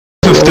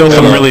still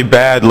some really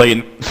bad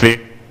latency.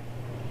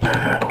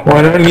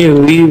 Why don't you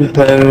leave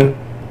then?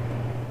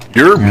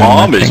 Your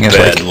mom is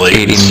bad like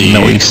latency. 80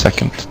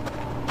 milliseconds.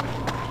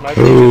 My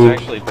ping is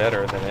actually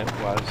better than it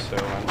was, so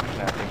I'm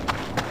happy.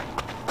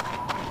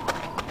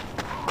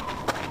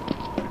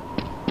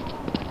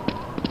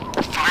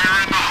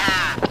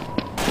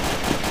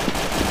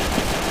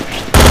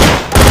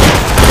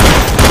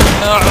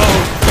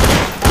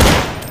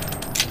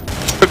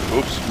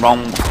 Oops,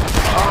 wrong.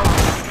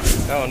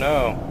 Oh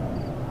no.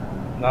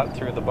 Not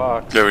through the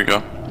box. There we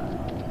go.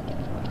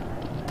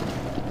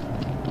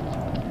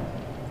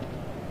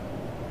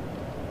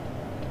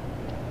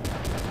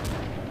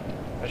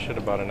 I should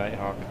have bought a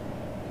Nighthawk.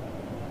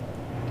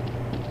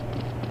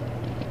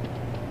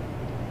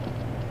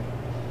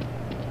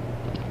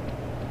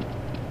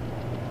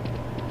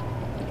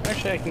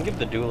 Actually, I can give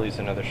the dualies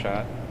another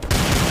shot.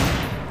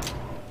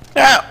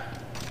 Yeah.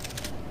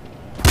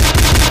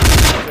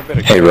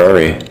 Hey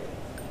Rory.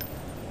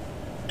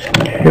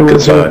 Hey,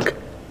 what's up?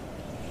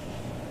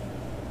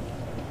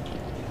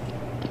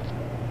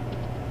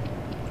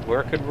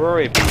 Where could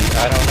Rory be?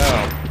 I don't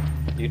know.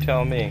 You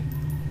tell me.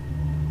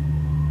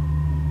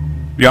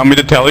 You want me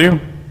to tell you?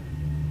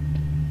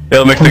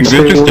 It'll make things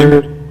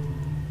interesting.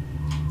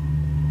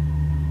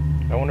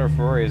 I wonder if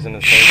Rory is in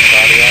the same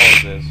spot he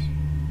always is.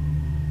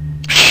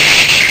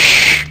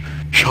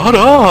 Shut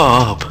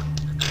up!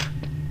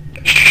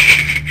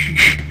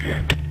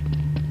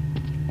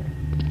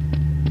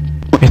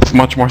 It's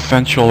much more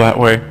sensual that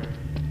way.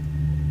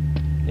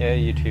 Yeah,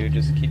 you two,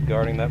 just keep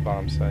guarding that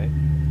bomb site.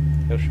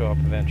 He'll show up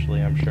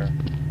eventually, I'm sure.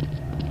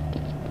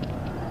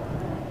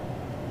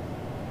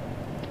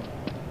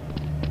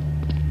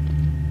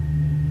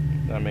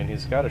 I mean,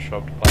 he's got to show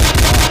up to plant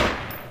the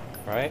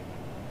bomb, right?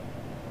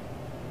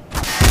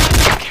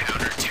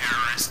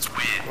 Counter-terrorists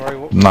win.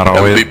 Rory, Not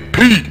always.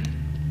 MVP!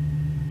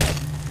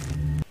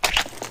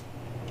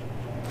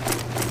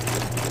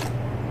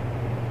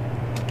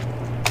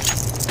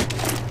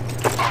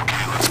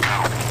 Okay, let's go.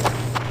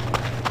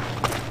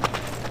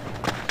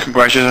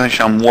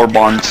 Congratulations on war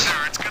bonds.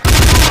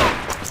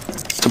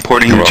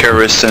 Supporting the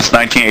terrorists since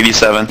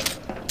 1987.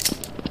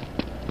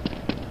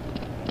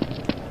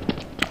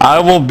 I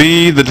will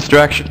be the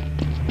distraction.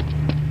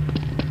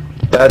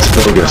 That's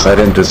bogus. I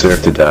didn't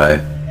deserve to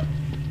die.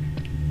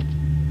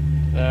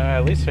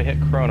 at least I hit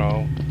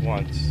Chrono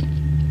once.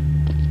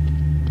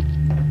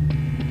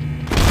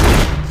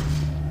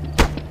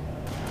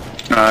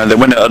 They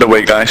went the other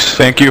way, guys.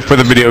 Thank you for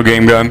the video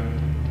game gun.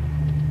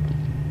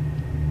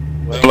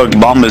 Look,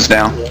 bomb is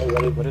down.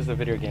 What is the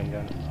video game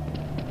gun?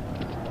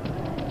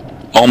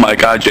 Oh my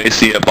god,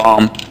 JC, a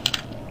bomb.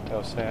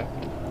 Oh snap.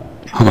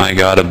 Oh my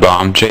god, a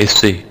bomb,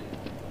 JC.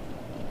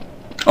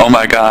 Oh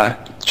my god.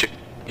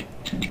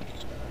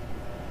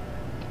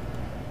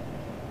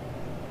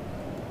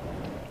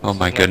 Oh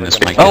my goodness,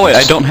 my goodness. Oh wait,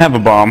 I don't have a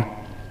bomb.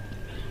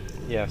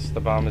 Yes, the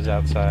bomb is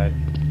outside.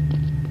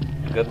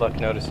 Good luck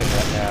noticing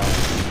that now.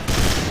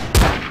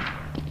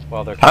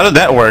 While they're How did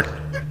that work?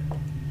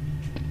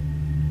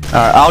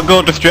 Alright, I'll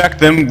go distract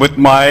them with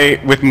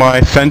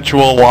my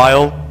sensual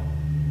wile.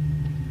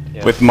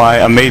 Yes. With my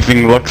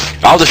amazing looks.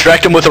 I'll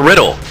distract him with a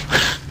riddle.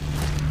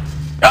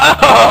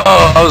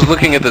 Oh, I was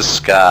looking at the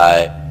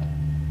sky.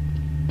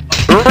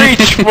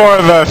 Reach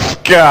for the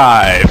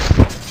skies!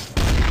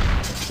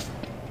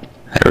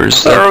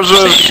 There's There was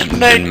a sand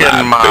snake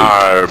in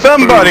my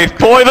Somebody's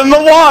poisoned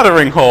the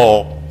watering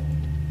hole!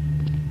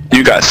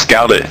 You got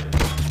scouted,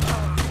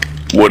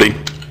 Woody.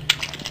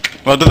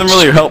 Well, it doesn't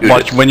really help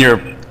much when you're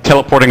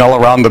teleporting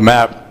all around the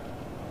map.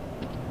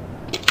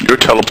 You're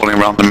teleporting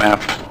around the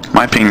map.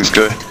 My ping's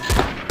good.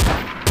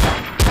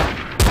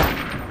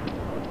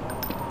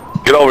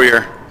 Get over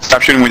here.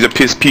 Stop shooting with a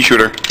pea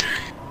shooter.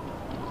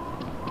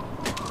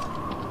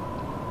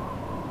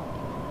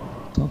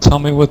 Don't tell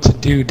me what to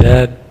do,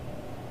 Dad.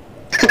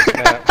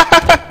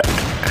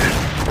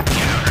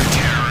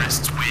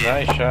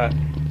 Nice shot.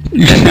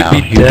 You should now be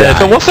you dead.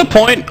 So what's the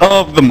point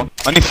of the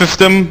money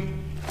system?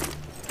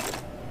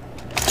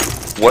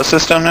 What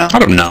system now? I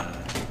don't know.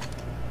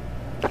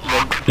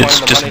 It's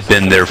just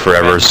been there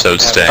forever, so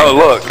stay. Oh,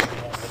 look.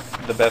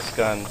 The best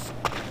gun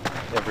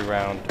every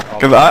round.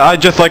 Because I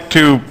just like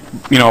to,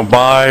 you know,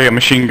 buy a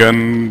machine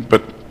gun,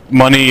 but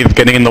money is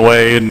getting in the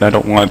way, and I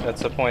don't want...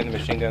 That's the point. The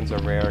machine guns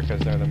are rare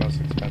because they're the most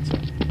expensive.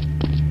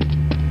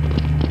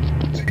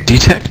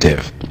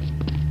 Detective.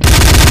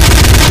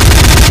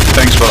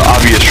 Thanks for the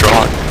obvious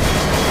shot.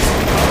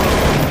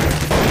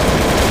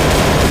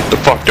 The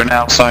fuck, they're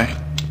now outside.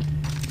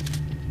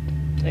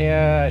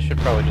 Yeah, I should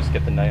probably just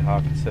get the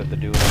Nighthawk instead of the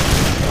Duo.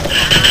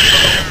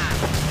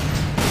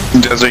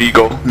 Desert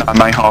Eagle, not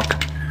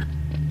Nighthawk.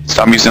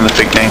 Stop using the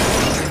fake name.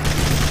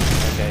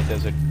 Okay,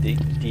 Desert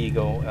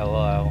Deagle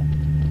LLL.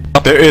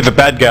 There is a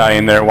bad guy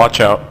in there,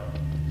 watch out.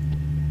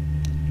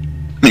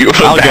 You're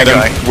the I'll bad get him.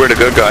 guy. We're the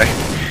good guy.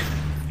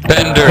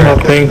 Bender. Oh,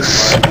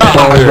 thanks.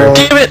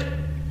 Damn it!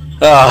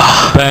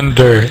 Ah,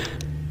 Bender.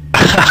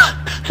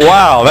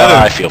 Wow, that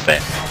I is... feel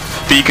bad.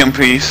 Beacon,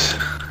 please.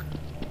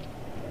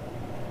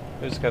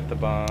 Who's got the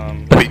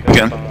bomb?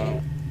 Beacon.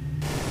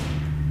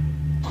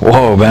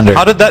 Whoa, Bender.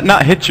 How did that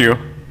not hit you?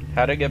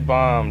 How'd it get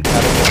bombed?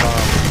 How'd it get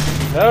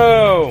bombed?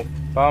 No!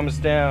 Bomb's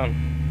down.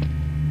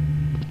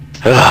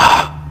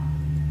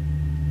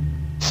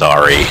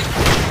 Sorry.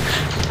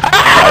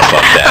 I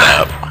fucked that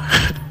up.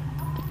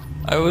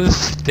 I was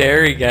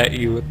staring at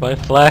you with my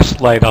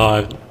flashlight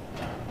on.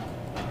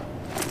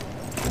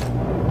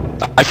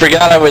 I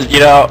forgot I was, you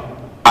know,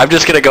 I'm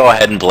just gonna go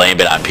ahead and blame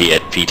it on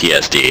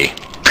PTSD.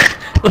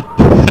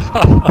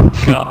 Oh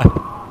god.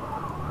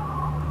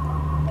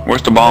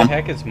 Where's the What bomb? the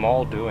heck is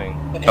Maul doing?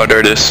 Oh, there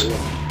it is.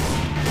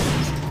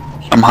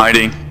 I'm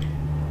hiding.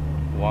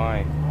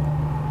 Why?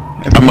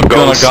 I'm a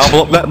Gonna ghost.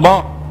 gobble up that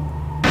bomb?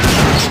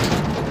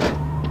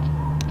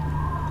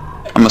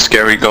 I'm a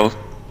scary ghost.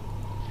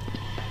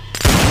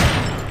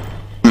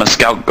 I'm a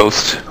scout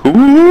ghost.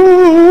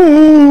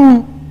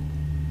 Ooh.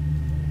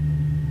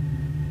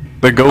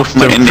 The ghost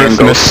I'm of an Indian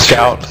Christmas ghost.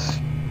 scouts.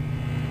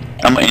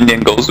 I'm an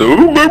Indian ghost. We've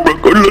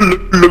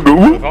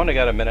only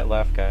got a minute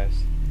left, guys.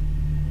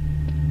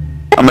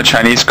 I'm a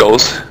Chinese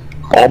ghost.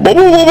 How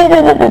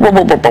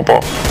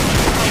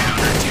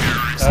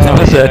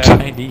is that yeah.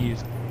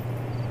 Chinese?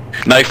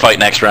 Knife fight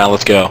next round,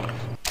 let's go.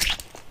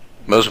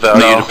 Most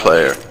valued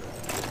player.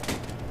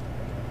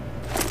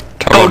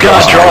 Oh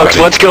god, drugs,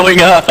 what's going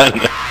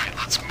on?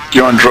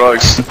 You're on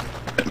drugs.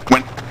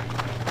 When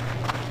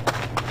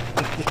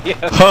Yes,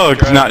 Hugs,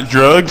 drugs. not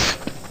drugs.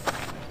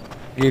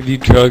 Gave you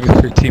drugs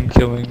for team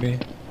killing me.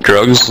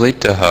 Drugs lead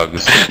to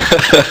hugs.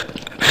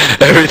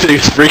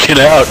 Everything's freaking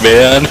out,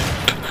 man.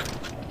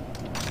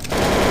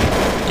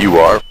 You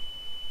are.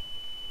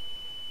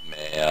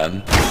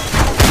 Man.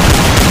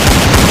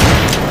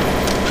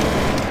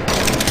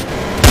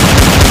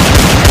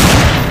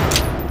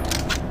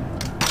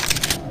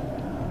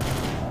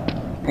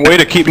 Way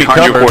to keep me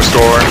behind your covered. horse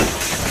door.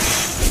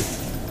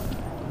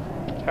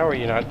 How are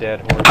you not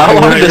dead, horse? How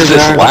long does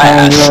this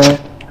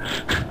last?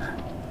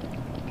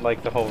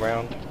 Like the whole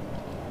round?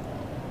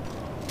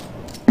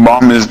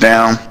 Bomb is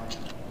down.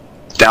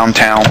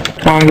 Downtown.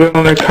 Mongo,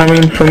 they're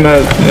coming from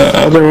the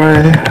other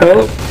way.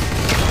 Help!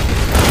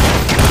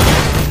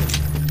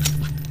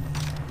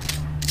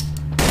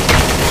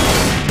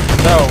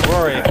 No,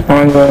 Rory.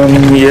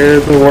 Mongo, you're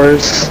the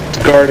worst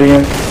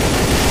guardian.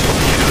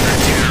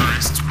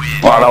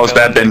 Wow, that was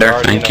bad, Bender.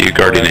 Thank you,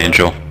 Guardian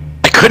Angel.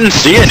 I couldn't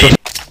see anything.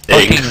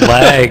 Fucking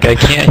lag, I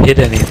can't hit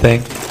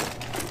anything.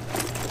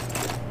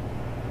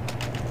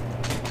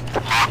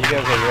 You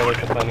guys are really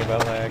complaining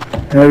about lag.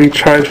 Have you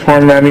tried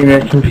formatting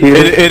your computer?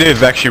 It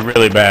is actually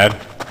really bad.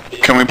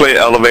 Can we play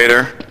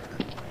elevator?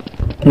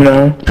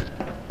 No.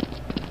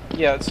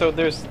 Yeah, so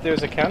there's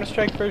a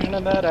CounterStrike version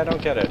of that? I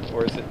don't get it.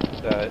 Or is it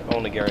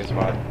only Gary's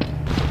mod?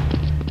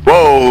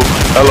 Whoa!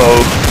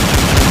 Hello.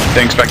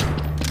 Thanks, back.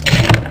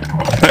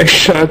 I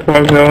shot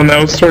Mongo and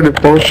that was sort of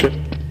bullshit.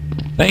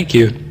 Thank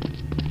you.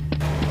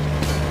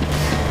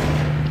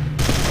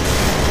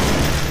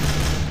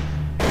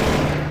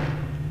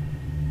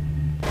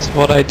 It's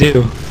what I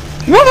do.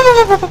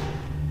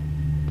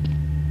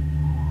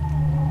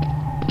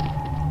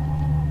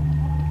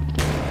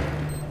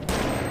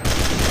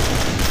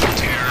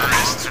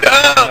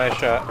 Nice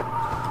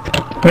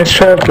shot. Nice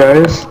shot,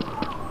 guys.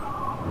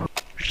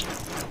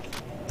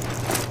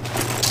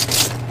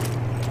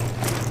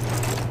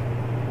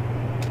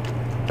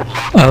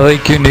 I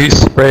like your new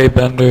spray,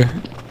 Bender.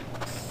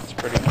 It's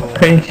pretty cool.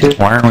 Thank you.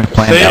 Why aren't we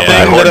playing Same that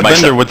thing loud? that a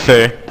Bender would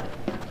say.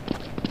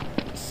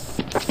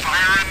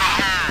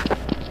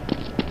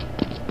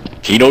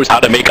 He knows how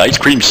to make ice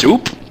cream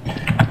soup?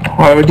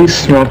 Why would you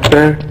smoke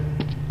there?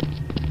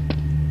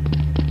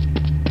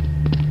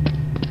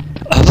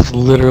 That's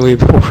literally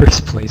the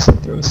worst place to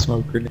throw a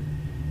smoke grenade.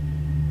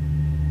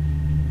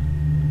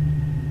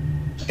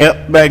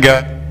 Yep, bad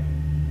guy.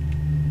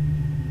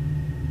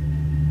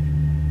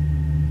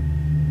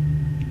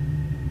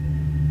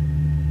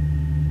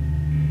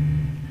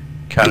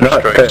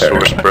 Counter-Strike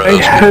source, bro. I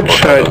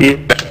headshot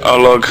you. Oh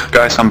look,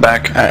 guys, I'm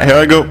back. Alright, here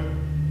I go.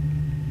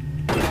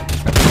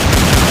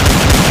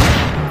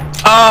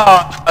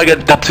 Ah! I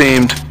got double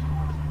teamed.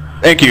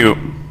 Thank you.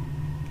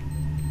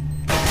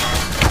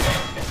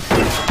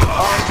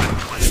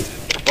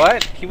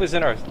 What? He was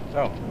in our...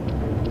 Oh.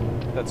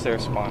 That's their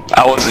spawn.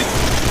 I wasn't.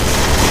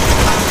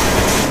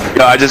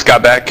 Yeah, I just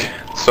got back,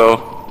 so.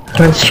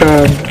 Nice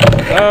shot.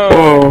 No!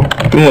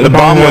 Whoa. The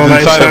bomb was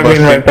nice inside of us.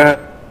 having right back.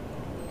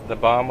 The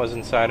bomb was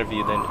inside of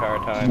you the entire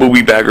time.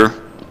 Booby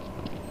bagger.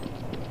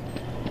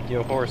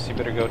 Yo, horse, you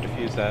better go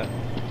defuse that.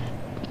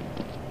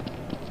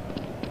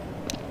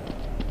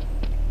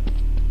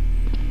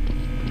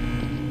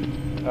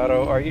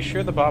 Otto, are you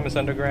sure the bomb is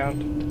underground?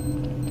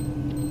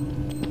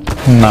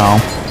 No.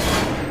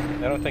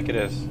 I don't think it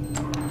is.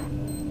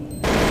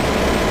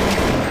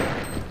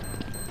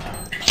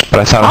 But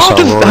I thought I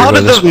saw How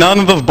did none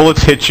of those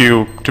bullets hit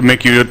you to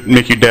make you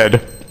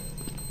dead?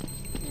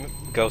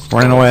 Ghost.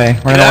 Running away.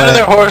 Get out of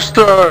there, horse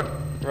store!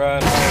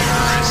 Run.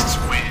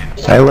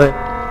 Silent.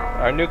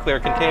 Our nuclear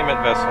containment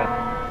vessel.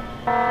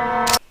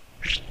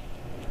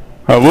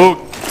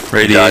 Woo.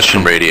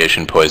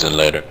 Radiation poison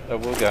later.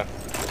 Awooga.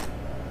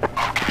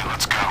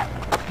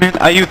 Man,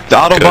 I used The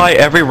auto buy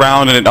every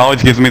round and it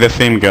always gives me the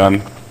same gun.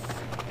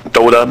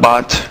 Dota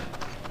bot.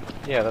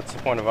 Yeah, that's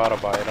the point of auto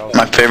buy. It always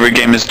My favorite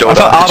game is I Dota.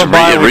 thought It's auto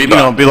buy would,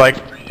 rebound. be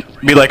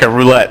like a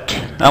roulette.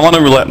 I want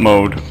a roulette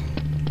mode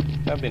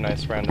that'd be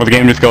nice random. where the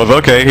game just goes,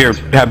 okay, here,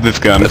 have this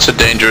gun. That's a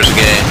dangerous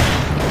game.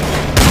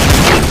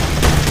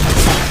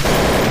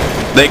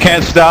 They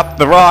can't stop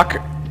the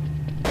rock.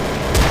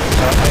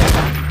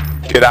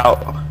 Get out.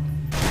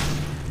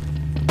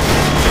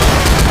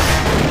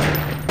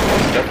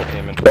 Double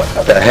teaming.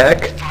 What the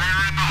heck?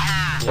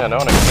 Yeah, no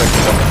one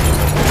expected double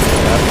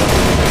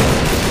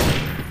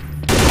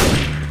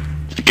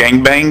teaming.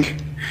 Gang bang.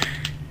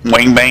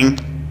 Wang bang.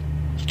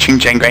 Ching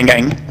chang gang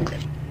gang.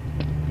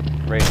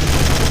 Great.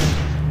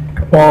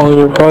 Well,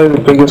 you're probably the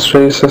biggest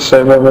racist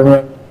I've ever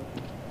met.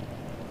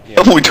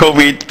 Someone told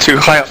me to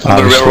high up on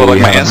the Obviously, railroad like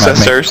you my haven't met me.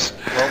 ancestors.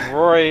 Well,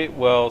 Roy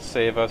will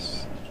save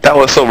us. That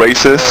was so Roy's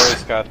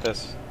racist. got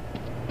this.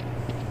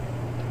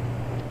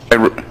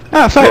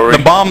 Ah, sorry. Rory.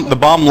 The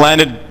bomb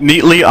landed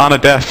neatly on a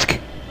desk.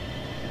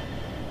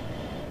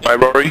 Right,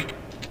 Rory?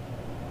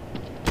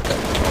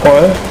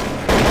 What?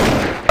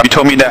 You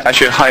told me that I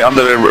should hide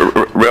under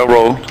the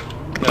railroad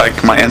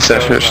like my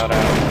ancestors. Not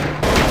out.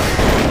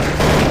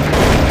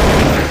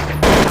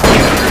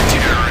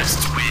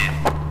 Terrorists win.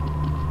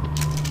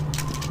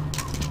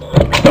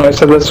 No, I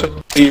said that's what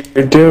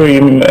you're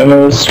doing, and it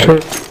was true.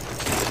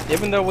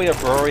 Even though we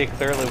have Rory,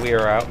 clearly we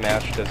are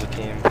outmatched as a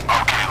team.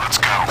 Okay, let's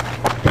go.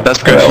 That's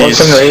because That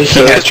wasn't he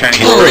racist. has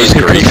training. Rory's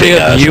We griefing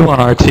have us. you on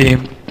our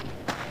team.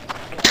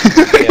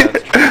 Yeah,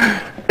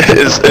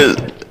 that's true.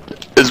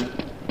 is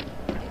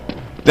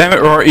Damn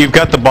it, Rory, you've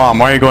got the bomb.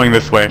 Why are you going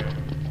this way?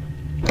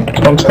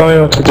 Don't tell me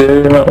what to do,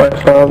 you're not my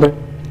father.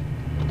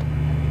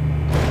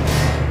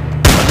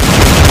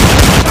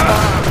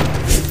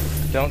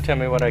 Don't tell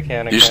me what I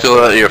can. You still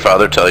let your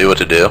father tell you what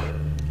to do?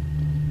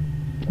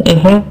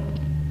 Mm-hmm.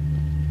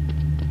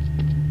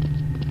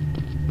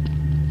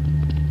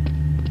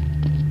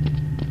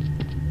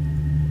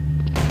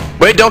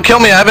 Wait, don't kill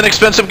me, I have an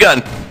expensive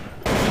gun.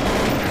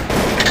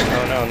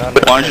 Oh no, not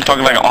why aren't you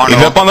talking like Arnold?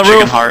 He's up on the Chicken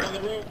roof. Heart.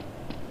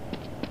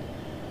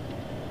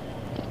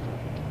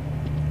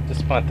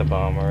 Just plant the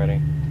bomb already.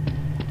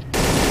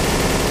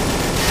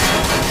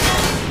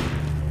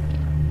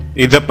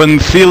 He's up in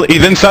the ceiling.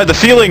 He's inside the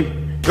ceiling.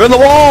 You're in the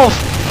walls.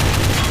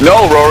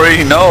 No,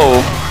 Rory,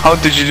 no. How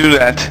did you do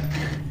that?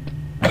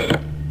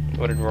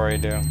 What did Rory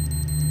do?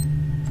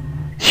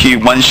 He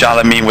one-shot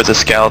at me with a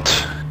scout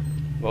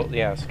Well,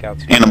 yeah,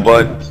 scouts. in the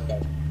butt.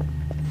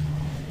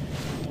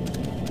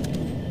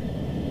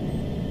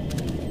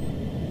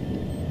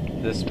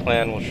 This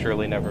plan will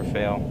surely never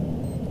fail.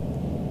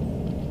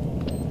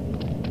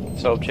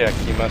 Sobchak,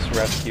 you must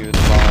rescue the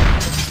bomb.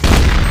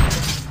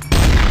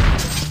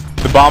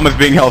 The bomb is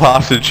being held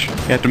hostage. You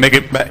have to make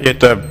it. You have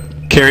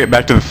to carry it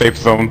back to the safe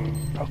zone.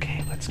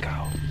 Okay, let's go.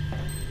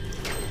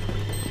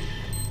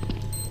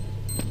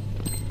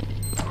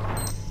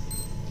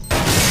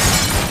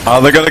 Oh,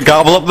 they're gonna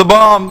gobble up the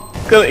bomb.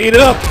 Gonna eat it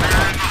up.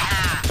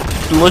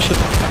 Delicious.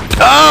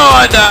 Oh,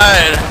 I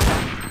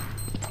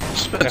died!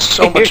 Spent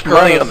so much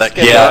money on that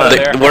Get game. out of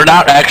Yeah, there. we're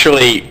not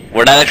actually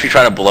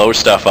trying to blow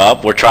stuff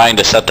up. We're trying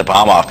to set the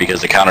bomb off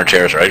because the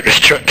counter-terrorists are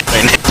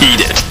trying to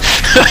eat it.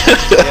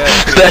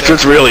 That's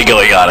what's really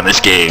going on in this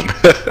game.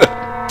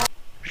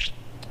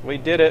 We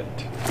did it.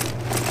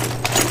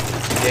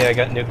 Yeah, I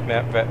got Nuke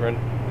map veteran.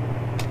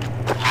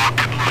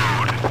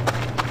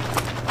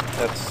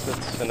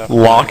 That's enough.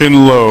 Lock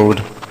and load.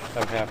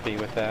 I'm happy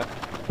with that.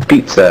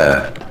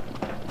 Pizza.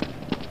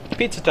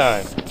 Pizza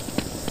time.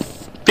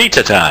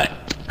 Pizza time.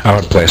 I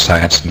would play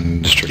Science and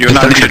Industry. You're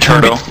not Ninja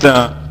Turtle.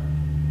 The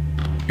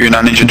You're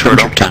not Ninja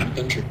Turtle.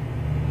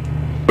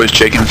 Where's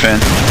Jake and Finn?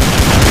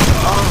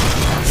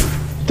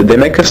 Did they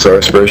make a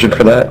source version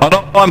for that? oh no,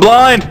 I'm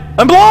blind.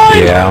 I'm blind.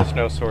 Yeah. There's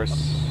no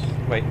source.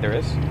 Wait, there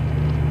is?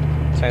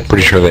 Science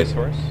Pretty sure Fiction they-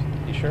 source?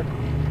 You sure?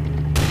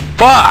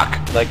 Fuck!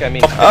 Like, I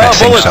mean, I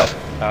think bullets.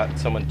 so.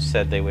 someone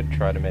said they would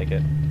try to make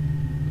it.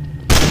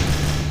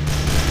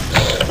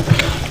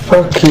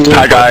 Fuck you.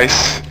 Hi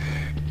guys.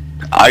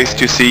 Nice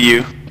to see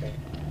you.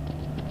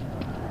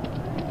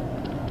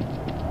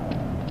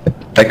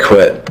 I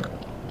quit.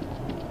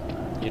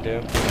 You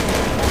do?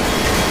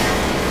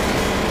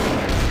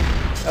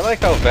 I like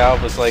how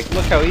Valve was like,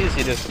 look how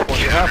easy it is to port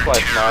your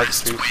Half-Life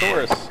mods through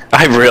Source.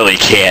 I really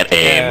can't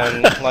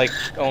aim. And, like,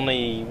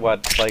 only,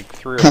 what, like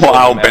 3 or 4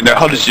 Wow, maps Bender,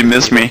 how did you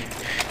miss me?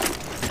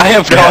 I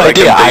have no Yeah, like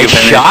idea. a I big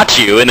opinion. shot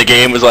you, and the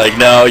game was like,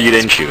 no, you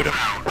didn't shoot him.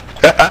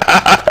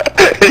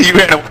 You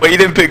ran away, you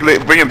didn't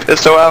bring a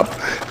pistol out?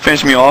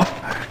 Finish me off?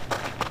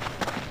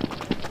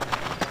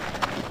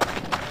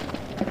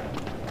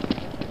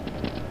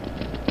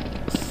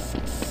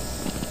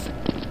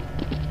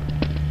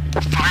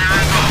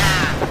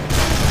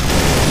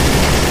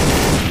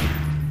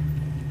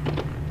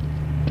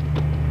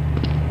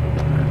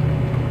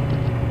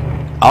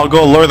 I'll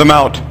go lure them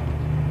out.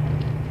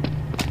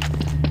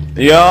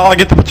 Yeah, I'll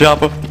get the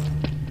chopper.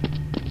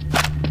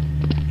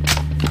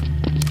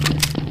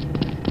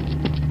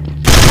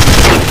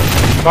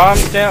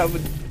 Bombs down. You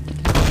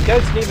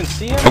guys didn't even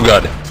see him? Oh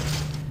god.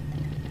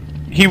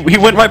 He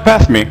went right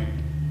past me.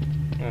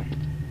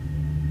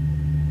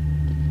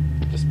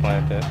 Just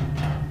plant it.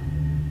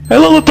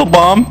 Hello, little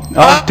bomb.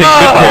 I'll take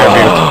good care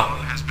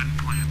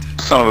of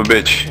you. Son of a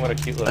bitch. What a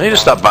cute little I need to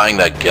bomb. stop buying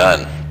that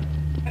gun.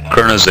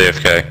 Colonel's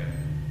AFK.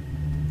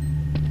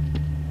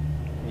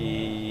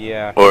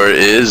 Yeah. Or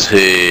is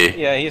he?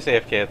 Yeah, he's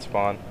AFK at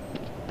spawn.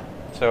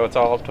 So it's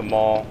all up to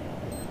Maul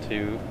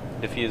to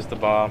defuse the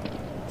bomb,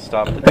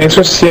 stop the Thanks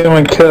for stealing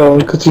my kill,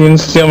 because you didn't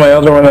steal my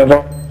other one at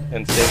all.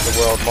 and save the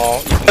world.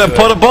 Maul, you can I'm gonna do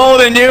put it. a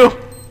bullet in you.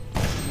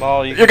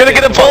 Maul, you You're can gonna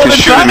save get a the bullet world.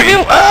 inside of shooting you.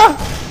 me.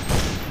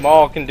 Ah!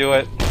 Maul can do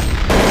it.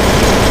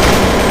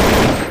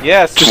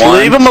 Yes. Just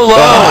leave him alone.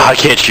 Ah, I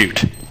can't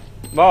shoot.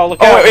 Maul, look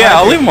Oh out. wait, yeah,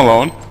 I'll behind leave him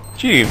alone.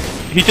 Gee,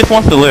 he just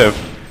wants to live,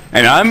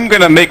 and I'm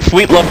gonna make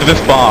sweet love to this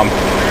bomb.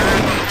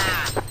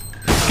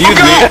 Excuse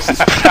me.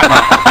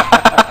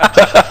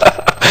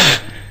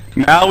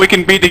 Now we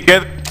can be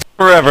together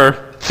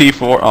forever.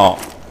 C4. Oh.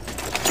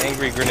 you.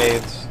 Angry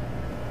grenades.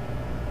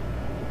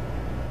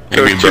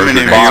 There's too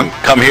many of Bomb, you.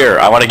 come here.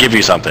 I want to give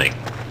you something.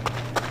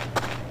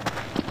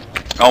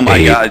 Oh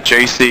my god,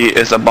 JC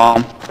is a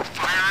bomb.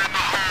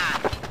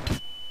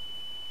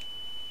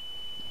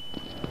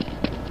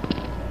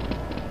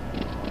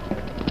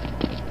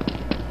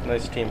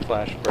 Nice team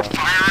flash, bro.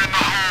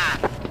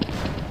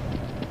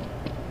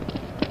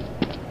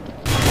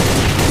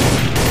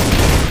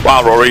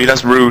 Wow, Rory,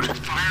 that's rude.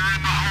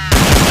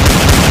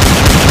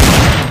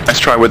 Let's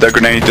try with that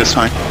grenade this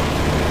time.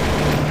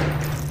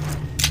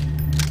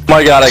 Oh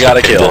my god, I got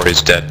a kill.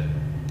 Rory's dead.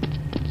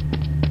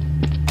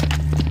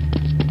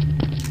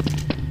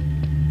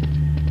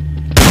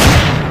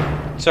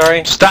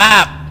 Sorry.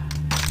 Stop!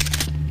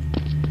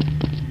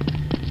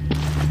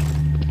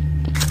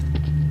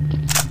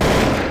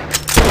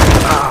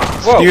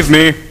 Whoa. Excuse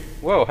me.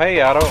 Whoa,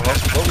 hey Otto,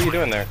 what were you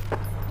doing there?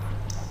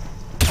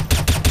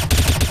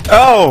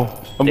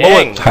 Oh, a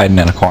Dang. bullet. Hiding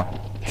in a corner.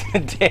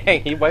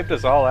 Dang, he wiped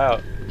us all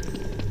out.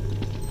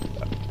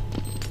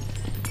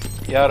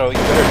 Otto, you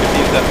better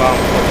defuse that bomb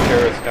before the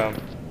terrorists come.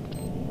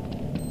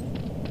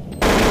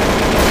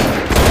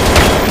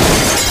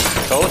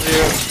 Told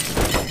you.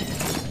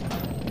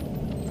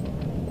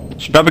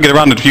 Should probably get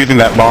around to defusing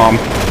that bomb.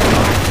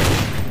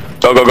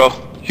 Go, go, go.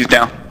 He's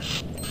down.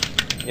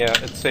 Yeah,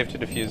 it's safe to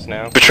defuse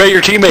now. Betray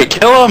your teammate.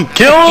 Kill him!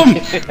 Kill him!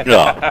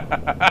 No.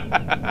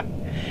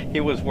 He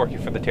was working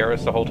for the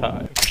terrorists the whole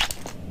time.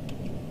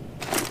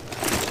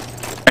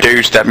 I dare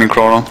you stab me,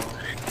 Chrono.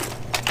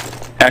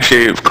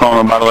 Actually,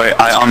 Chrono, by the way,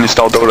 I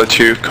uninstalled Dota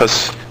 2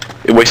 because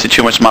it wasted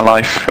too much of my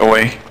life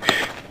away.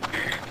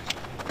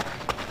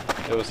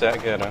 It was that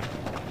good, huh?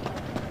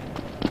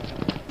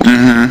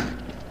 Mm-hmm.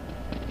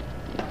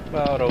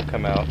 Well, it'll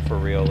come out for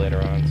real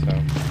later on,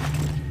 so.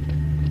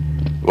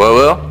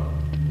 Well.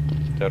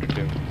 Dota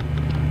 2.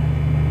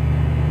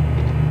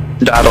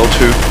 Dado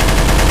 2.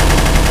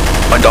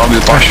 My dog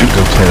is I barking. should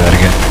go play that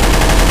again.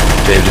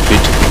 Dave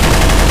defeated.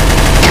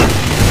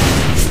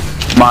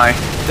 My.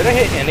 Did I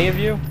hit any of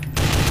you?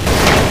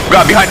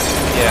 God, behind.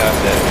 Yeah, I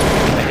did.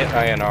 I hit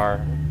INR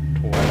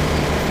twice.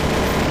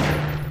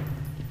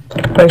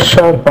 Nice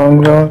shot,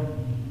 Bongo.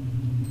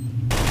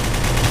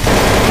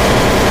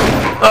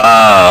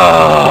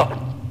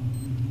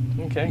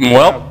 Okay.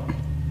 Well,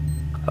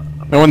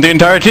 I won the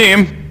entire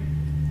team.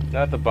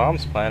 Now that the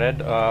bomb's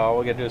planted, all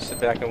we gotta do is sit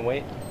back and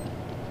wait.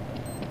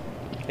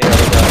 Yeah,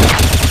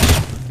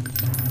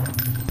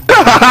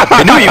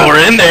 I knew you were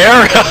in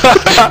there!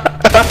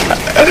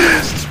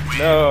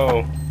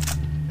 no.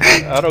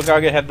 Otto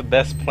Gaga had the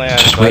best plan,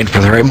 Just but waiting for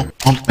the right moment.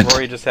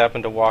 Rory just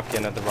happened to walk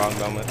in at the wrong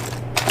moment.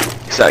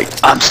 He's like,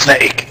 I'm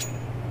Snake.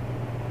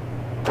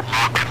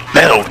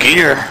 Metal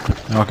Gear!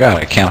 Oh god,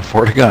 I can't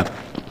afford a gun.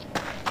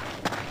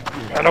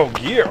 Metal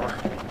Gear!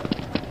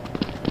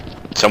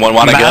 Someone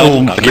want a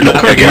gun? I'll give you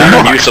a gun.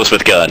 I'm useless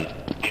with gun.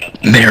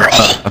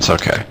 Meryl. That's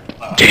okay.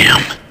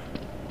 Damn.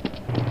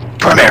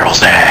 For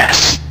Meryl's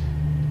ass.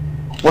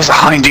 What's the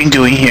Hinding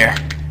doing here?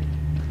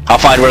 I'll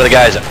find where the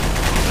guys are.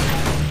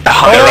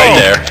 Oh, they're right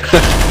there.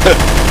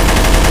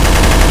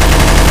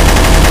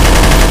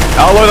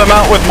 I'll lure them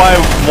out with my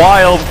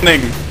wild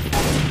thing.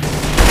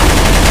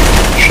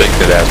 Shake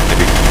that ass,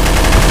 baby.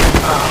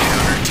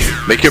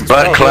 Make your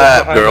butt Oh, he was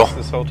clap, behind girl. us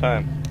this whole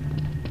time.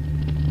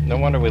 No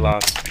wonder we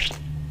lost.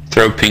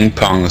 Throw ping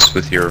pongs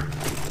with your,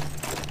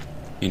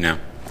 you know.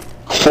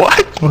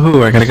 What?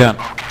 Woohoo, I got a gun.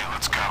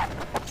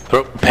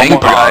 Ping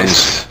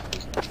pongs.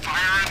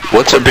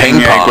 What's a ping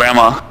Yeah, pong?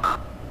 Grandma.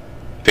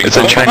 Ping It's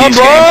a pong? Chinese I'm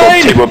game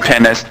blind! called table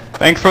tennis.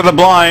 Thanks for the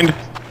blind.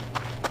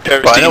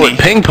 Well, I know what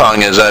ping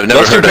pong is. I've never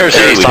Let's do heard of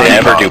Parasite. We ping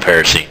never pong. do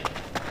Parasite.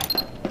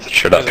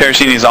 Shut up.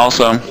 Parasini is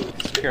awesome.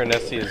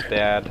 Piranesi is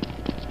bad.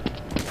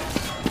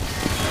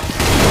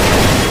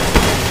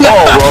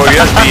 Oh, bro,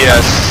 that's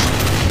BS.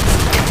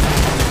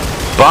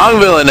 Bong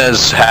Villain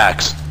has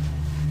hacks.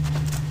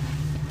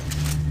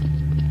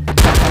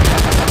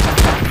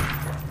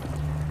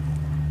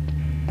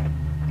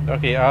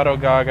 Okay, Otto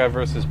Gaga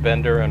versus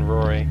Bender and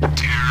Rory.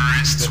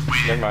 Terrorists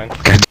win. Never mind.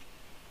 Good